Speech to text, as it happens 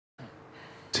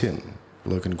Tim,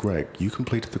 Logan, Greg, you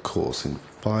completed the course in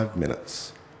 5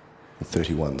 minutes and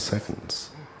 31 seconds.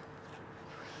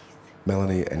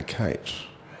 Melanie and Kate,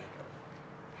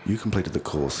 you completed the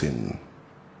course in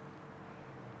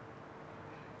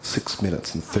 6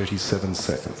 minutes and 37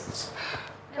 seconds.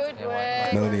 Good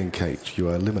work. Melanie and Kate, you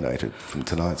are eliminated from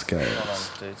tonight's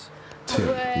games.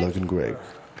 Tim, Logan, Greg,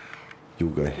 you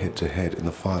will go head-to-head in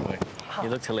the final. You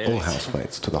looked hilarious. All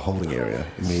housemates to the holding area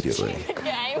immediately.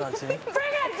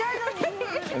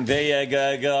 And there you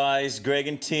go, guys. Greg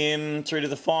and Tim through to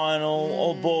the final.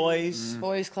 All boys.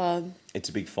 Boys club. It's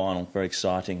a big final. Very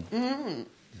exciting.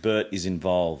 Bert is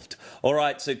involved. All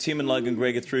right, so Tim and Logan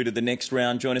Greg are through to the next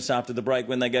round. Join us after the break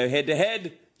when they go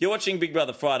head-to-head. You're watching Big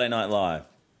Brother Friday Night Live.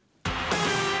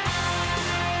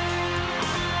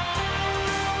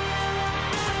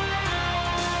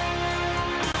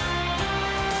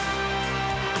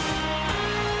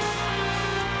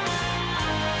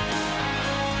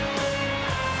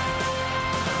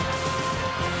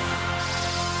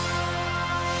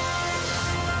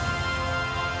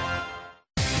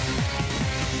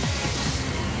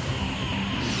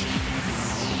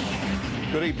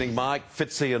 Good evening, Mike,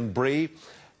 Fitzy and Bree.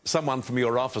 Someone from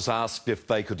your office asked if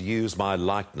they could use my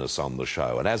likeness on the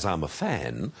show, and as I'm a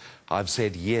fan, I've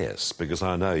said yes, because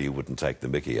I know you wouldn't take the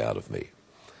mickey out of me.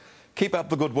 Keep up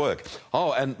the good work.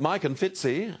 Oh, and Mike and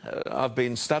Fitzy, I've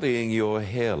been studying your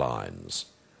hairlines.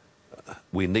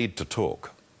 We need to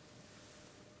talk.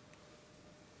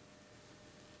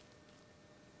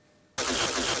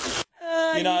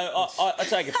 You know, I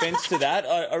take offence to that.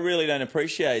 I really don't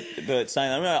appreciate Bert saying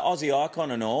that. I'm an Aussie icon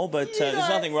and all, but there's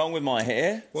nothing wrong with my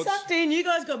hair. Sucked in. You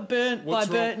guys got burnt by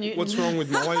Bert Newton. What's wrong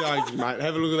with my age, mate?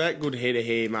 Have a look at that good head of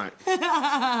hair, mate.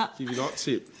 Give you that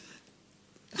tip.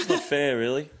 It's not fair,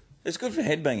 really. It's good for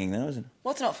headbanging, though, isn't it?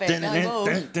 What's not fair?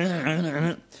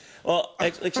 No, Well,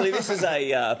 actually, this is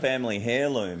a family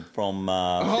heirloom from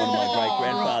one of my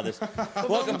great-grandfathers.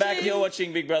 Welcome back. You're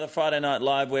watching Big Brother Friday Night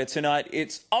Live, where tonight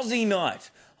it's Aussie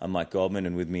night. I'm Mike Goldman,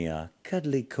 and with me are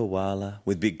Cuddly Koala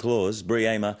with big claws, Brie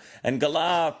Amer, and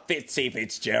Galah Fitzy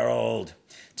Fitzgerald.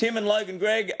 Tim and Logan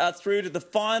Greg are through to the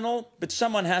final, but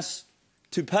someone has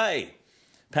to pay.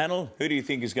 Panel, who do you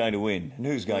think is going to win, and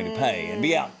who's going to pay and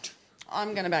be out?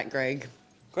 I'm going to back Greg.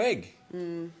 Greg?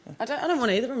 I don't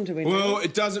want either of them to win. Well,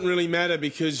 it doesn't really matter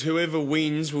because whoever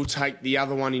wins will take the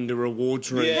other one into rewards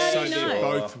room. Yeah, so you they're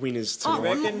know? both winners too. Oh,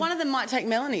 one of them might take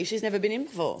Melanie. She's never been in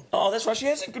before. Oh, that's right. She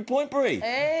has a good point, Brie.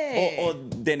 Hey. Or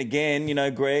then again, you know,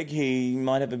 Greg, he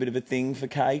might have a bit of a thing for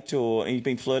Kate, or he's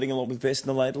been flirting a lot with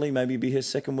Vesna lately. Maybe it'll be her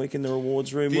second week in the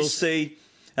rewards room. We'll see.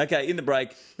 Okay, in the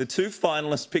break, the two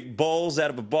finalists pick balls out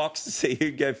of a box to see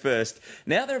who'd go first.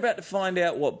 Now they're about to find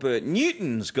out what Bert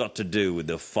Newton's got to do with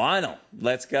the final.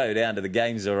 Let's go down to the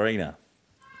games arena.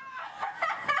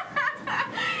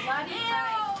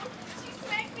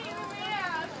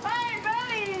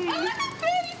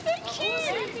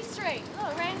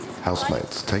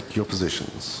 Housemates, take your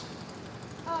positions.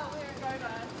 Oh, it's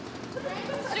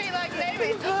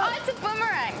a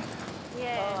boomerang.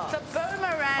 Yeah. It's a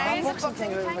boomerang. It's a boxing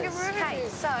kangaroo. Okay,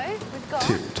 so we've got...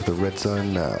 Tim to the red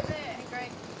zone now.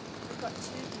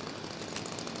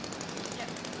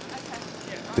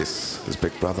 This is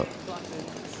Big Brother.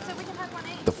 So we can have one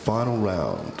each. The final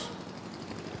round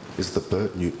is the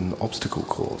Bert Newton obstacle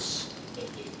course.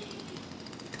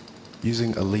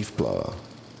 Using a leaf blower,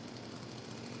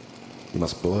 you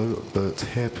must blow Bert's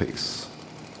hairpiece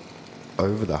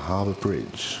over the harbour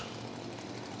bridge,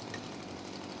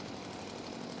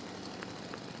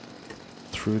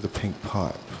 through the pink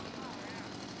pipe,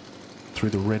 through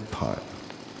the red pipe,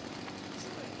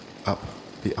 up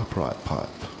the upright pipe,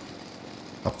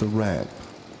 up the ramp,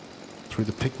 through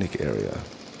the picnic area,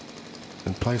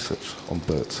 and place it on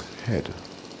Bert's head.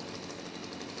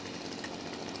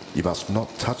 You must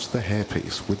not touch the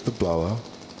hairpiece with the blower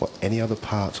or any other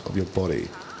part of your body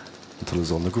until it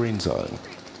is on the green zone.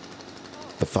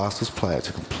 The fastest player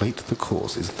to complete the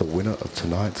course is the winner of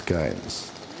tonight's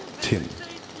games. Tim,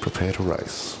 prepare to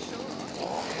race.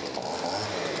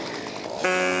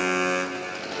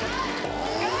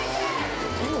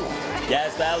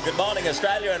 Yes, well, good morning,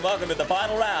 Australia, and welcome to the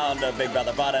final round of Big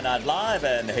Brother Friday Night Live.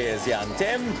 And here's young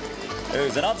Tim,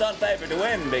 who's an odds-on favourite to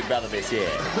win Big Brother this year.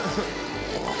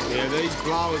 Yeah, these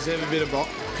blowers have a bit of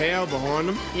power behind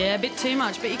them. Yeah, a bit too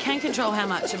much, but you can control how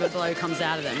much of a blow comes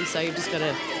out of them, so you've just got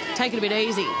to take it a bit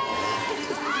easy.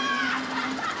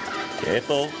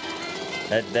 Careful.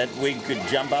 That wig could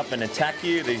jump up and attack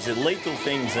you. These are lethal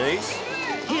things, these.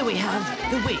 Here we have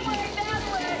the wig.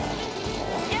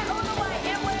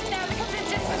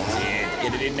 Yeah,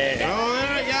 get it in there. Oh,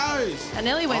 there it goes. And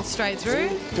Nelly went straight through.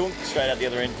 Straight out the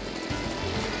other end.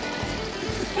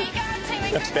 Keep going,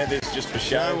 Timmy. Feathers just for You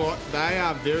show. know what? They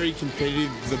are very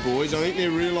competitive, the boys. I think they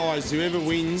realise whoever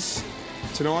wins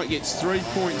tonight gets 3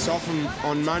 points off them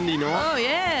on Monday night. Oh,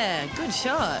 yeah. Good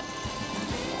shot.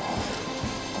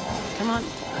 Come on.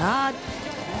 Hard.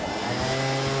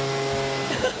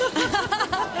 You're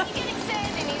getting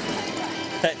sand in his.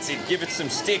 That's it. Give it some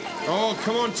stick. Oh,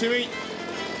 come on, Timmy.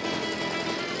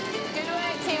 Good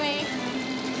work, Timmy.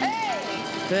 Hey!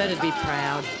 Bert would be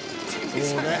proud.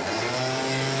 Oh, that.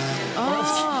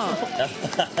 Oh.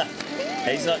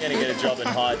 He's not going to get a job in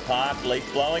Hyde Park,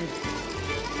 leaf blowing.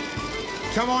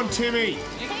 Come on, Timmy.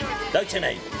 Go,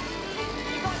 Timmy.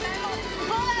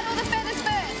 Pull out all the feathers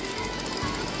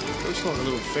first. Looks like a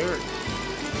little ferret.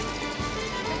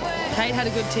 Good work. Kate had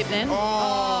a good tip then.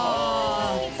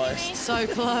 Almost. So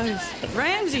close.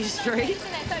 Ramsey Street.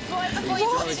 Isn't it? So blow before you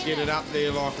Trying to get it up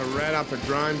there like a rat up a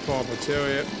drain pipe, I tell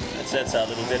you. That's our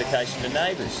little dedication to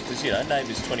Neighbours, because, you know,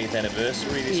 Neighbours' 20th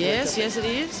anniversary this Yes, week. yes, it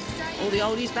is. All the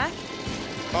oldies back.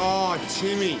 Oh,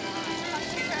 Timmy.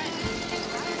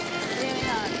 really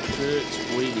hard. Bert's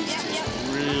wig is just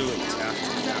really tough to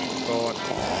get up.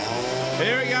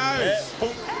 Here it goes.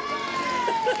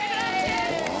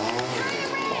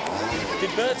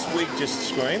 Did Bert's wig just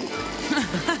scream?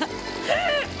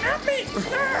 Help me!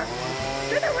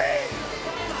 Get away!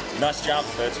 Nice jump,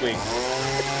 Bert's wig.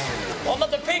 On at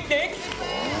the picnic!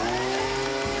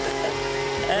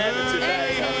 And it's a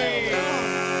day.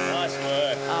 Nice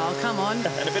work. Oh, come on.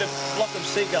 And a bit of flock of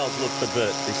seagulls look for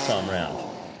Bert this time round.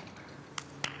 Oh,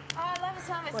 I love it,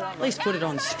 Tom. It's like At least put it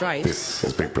on straight. This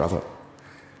is Big Brother.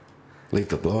 Leave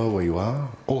the blower where you are,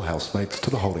 all housemates to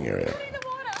the holding area. the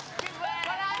water. Good work.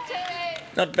 Well done, Timmy.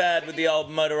 Not bad with the old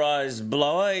motorised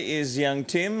blower is young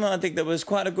Tim. I think that was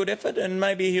quite a good effort, and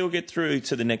maybe he'll get through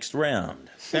to the next round.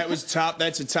 That was tough.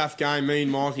 That's a tough game. Me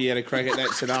and Mikey had a crack at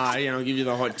that today, and I'll give you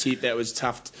the hot tip. That was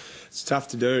tough. It's tough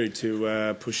to do,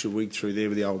 to push your wig through there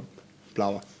with the old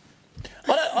blower.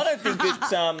 I don't think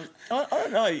that. I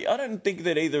don't know. I don't think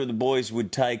that either of the boys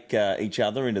would take each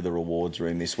other into the rewards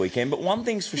room this weekend. But one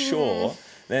thing's for sure.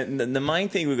 The main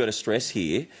thing we've got to stress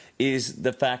here is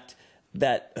the fact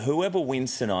that whoever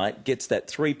wins tonight gets that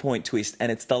 3-point twist,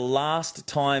 and it's the last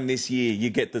time this year you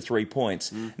get the 3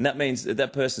 points. And that means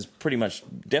that person's pretty much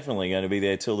definitely going to be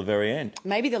there till the very end.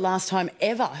 Maybe the last time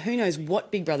ever. Who knows what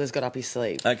Big Brother's got up his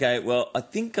sleeve? Okay, well, I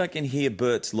think I can hear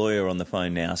Bert's lawyer on the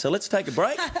phone now. So let's take a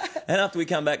break. And after we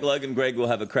come back, Logan Gregg will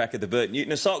have a crack at the Bert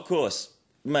Newton assault course.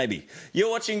 Maybe.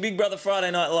 You're watching Big Brother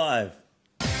Friday Night Live.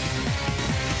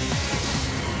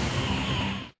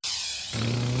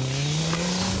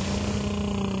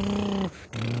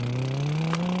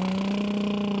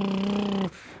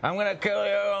 I'm gonna kill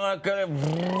you, I'm gonna kill you.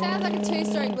 Sounds like a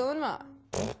two-stroke lawnmower.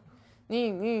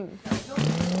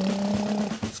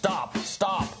 Stop,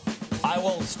 stop. I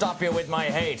will stop you with my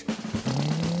hate.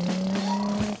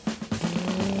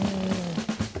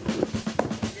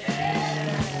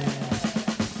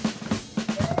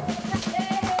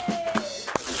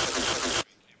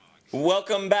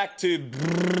 Welcome back to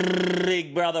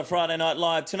Big Brother Friday Night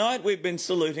Live. Tonight we've been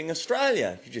saluting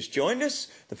Australia. If you just joined us,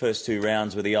 the first two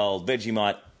rounds were the old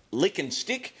Vegemite lick and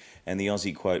stick and the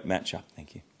Aussie quote matchup.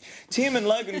 Thank you. Tim and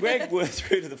Logan Gregg were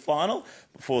through to the final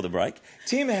before the break.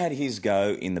 Tim had his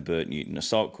go in the Bert Newton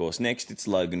assault course. Next, it's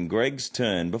Logan Gregg's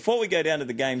turn. Before we go down to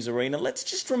the games arena, let's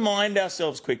just remind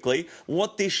ourselves quickly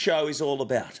what this show is all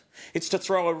about. It's to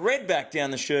throw a redback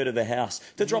down the shirt of the house,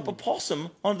 to drop a possum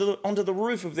onto the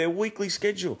roof of their weekly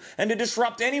schedule, and to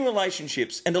disrupt any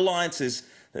relationships and alliances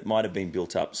that might have been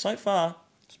built up. So far,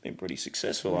 it's been pretty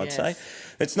successful, I'd say.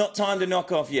 It's not time to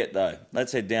knock off yet, though.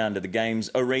 Let's head down to the games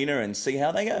arena and see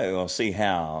how they go, or see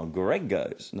how Greg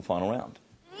goes in the final round.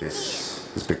 This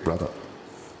is Big Brother.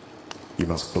 You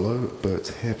must blow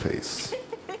Bert's hairpiece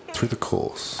through the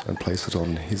course and place it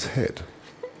on his head.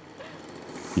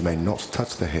 You may not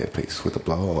touch the hairpiece with a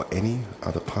blower or any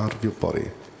other part of your body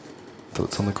till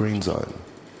it's on the green zone.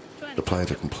 The player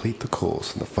to complete the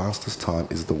course in the fastest time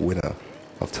is the winner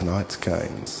of tonight's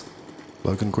games.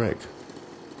 Logan Gregg,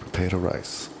 prepare to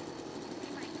race.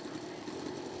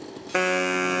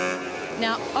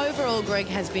 Now, overall, Greg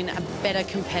has been a better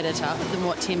competitor than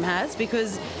what Tim has,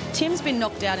 because Tim's been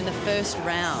knocked out in the first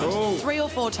round 3 or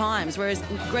 4 times, whereas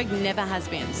Greg never has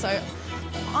been. So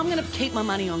I'm going to keep my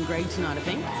money on Greg tonight, I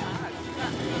think.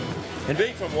 And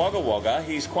being from Wagga Wagga,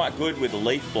 he's quite good with a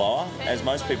leaf blower, as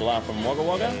most people are from Wagga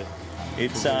Wagga.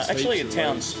 It's actually a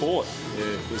town sport.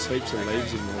 Yeah, there's heaps of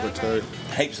leaves in Wagga too.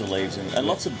 Heaps of leaves and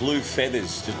lots of blue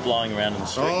feathers just blowing around in the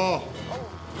street. Oh!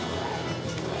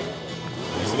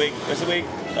 Where's the wig? Where's the wig?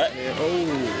 Yeah, oh! A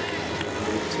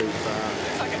little too far.